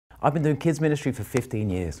I've been doing kids ministry for 15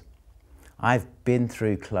 years. I've been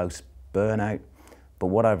through close burnout, but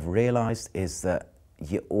what I've realized is that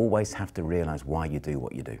you always have to realize why you do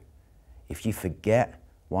what you do. If you forget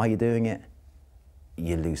why you're doing it,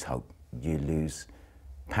 you lose hope, you lose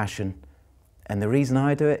passion. And the reason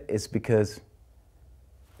I do it is because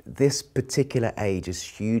this particular age is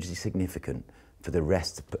hugely significant for the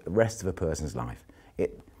rest of a person's life.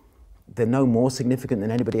 They're no more significant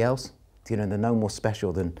than anybody else. You know, they're no more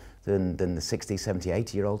special than the 60, 70,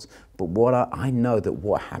 80-year-olds. But I know that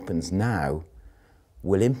what happens now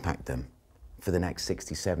will impact them for the next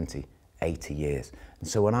 60, 70, 80 years. And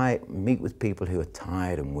so when I meet with people who are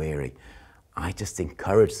tired and weary, I just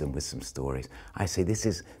encourage them with some stories. I say, this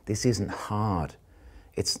isn't hard.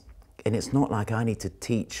 It's not like I need to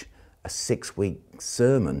teach a 6-week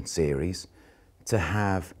sermon series to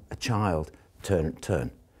have a child turn.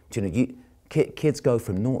 Do you know, kids go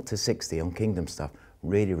from 0 to 60 on kingdom stuff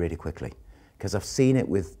really, really quickly. Because I've seen it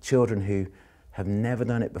with children who have never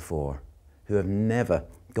done it before, who have never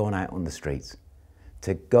gone out on the streets,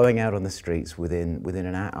 to going out on the streets within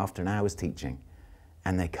an hour, after an hour's teaching,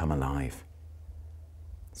 and they come alive.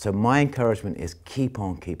 So my encouragement is keep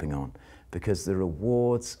on keeping on, because the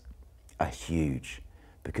rewards are huge,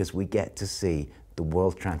 because we get to see the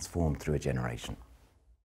world transformed through a generation.